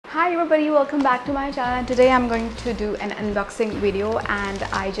Hi everybody, welcome back to my channel, and today I'm going to do an unboxing video. And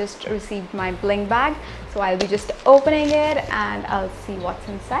I just received my Bling bag, so I'll be just opening it and I'll see what's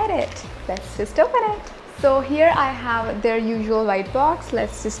inside it. Let's just open it. So here I have their usual white box.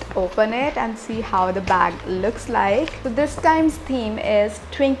 Let's just open it and see how the bag looks like. So this time's theme is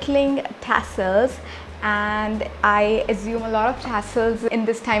twinkling tassels, and I assume a lot of tassels in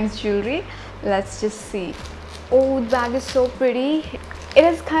this time's jewelry. Let's just see. Oh, the bag is so pretty. It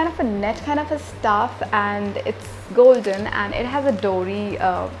is kind of a net kind of a stuff, and it's golden, and it has a dory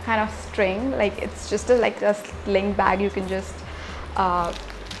kind of string. Like it's just like a sling bag. You can just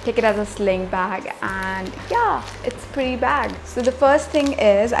take it as a sling bag, and yeah, it's a pretty bag. So the first thing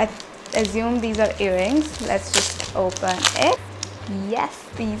is, I assume these are earrings. Let's just open it. Yes,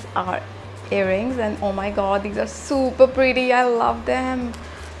 these are earrings, and oh my god, these are super pretty. I love them.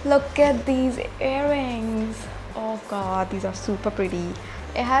 Look at these earrings. Oh god, these are super pretty.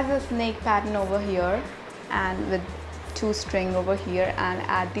 It has a snake pattern over here and with two string over here, and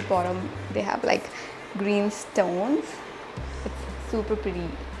at the bottom they have like green stones. It's super pretty.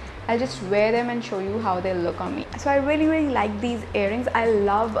 I'll just wear them and show you how they look on me. So I really like these earrings. I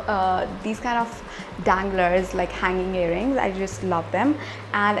love these kind of danglers, like hanging earrings. I just love them.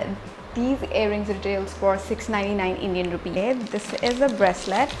 And these earrings retails for 699 Indian rupee. This is a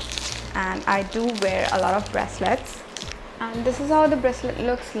bracelet, and I do wear a lot of bracelets, and this is how the bracelet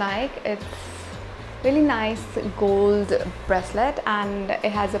looks like. It's really nice gold bracelet, and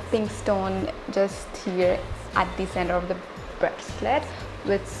it has a pink stone just here at the center of the bracelet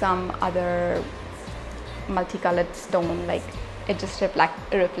with some other multicolored stone, like it just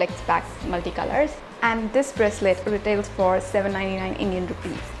reflects back multicolors. And this bracelet retails for 799 Indian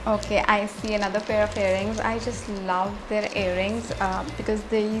rupees. Okay, I see another pair of earrings. I just love their earrings because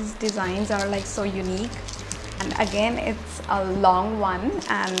these designs are like so unique. And again, it's a long one,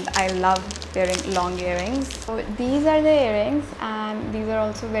 and I love wearing long earrings. So these are the earrings, and these are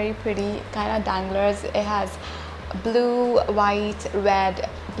also very pretty kind of danglers. It has blue, white, red,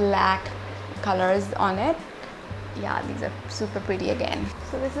 black colors on it. Yeah, these are super pretty again.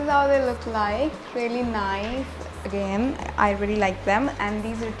 So this is how they look like. Really nice. Again, I really like them, and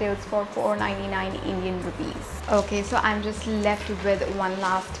these retails for 499 Indian rupees. Okay, so I'm just left with one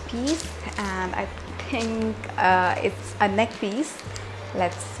last piece, and I think it's a neck piece.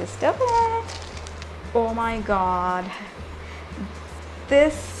 Let's just open it. Oh my god,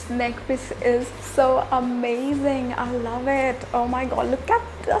 this neck piece is so amazing. I love it. Oh my god, look at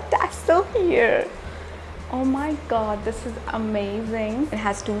the tassel here. Oh my god, this is amazing. It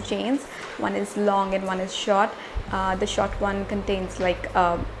has two chains. One is long and one is short. The short one contains like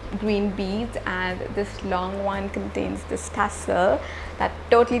green beads, and this long one contains this tassel that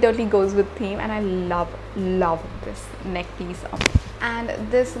totally goes with theme, and I love this neck piece. And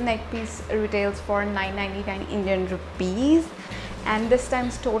this neck piece retails for 999 Indian rupees, and this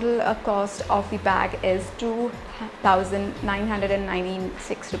time's total cost of the bag is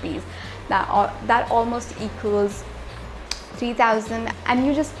 2,996 rupees. That almost equals 3,000, and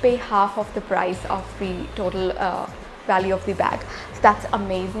you just pay half of the price of the total value of the bag. So that's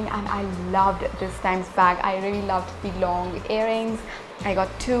amazing, and I loved this time's bag. I really loved the long earrings. I got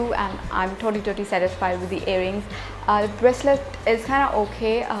two, and I'm totally satisfied with the earrings. The bracelet is kind of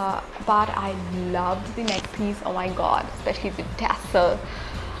okay, but I loved the neck piece. Oh my god, especially the tassel.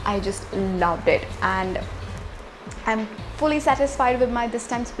 I just loved it, and I'm fully satisfied with my this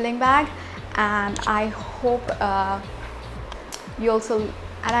time's Bling bag, and I hope you also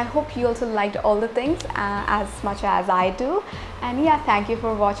liked all the things as much as I do. And yeah, thank you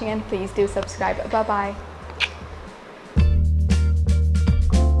for watching, and please do subscribe. Bye bye.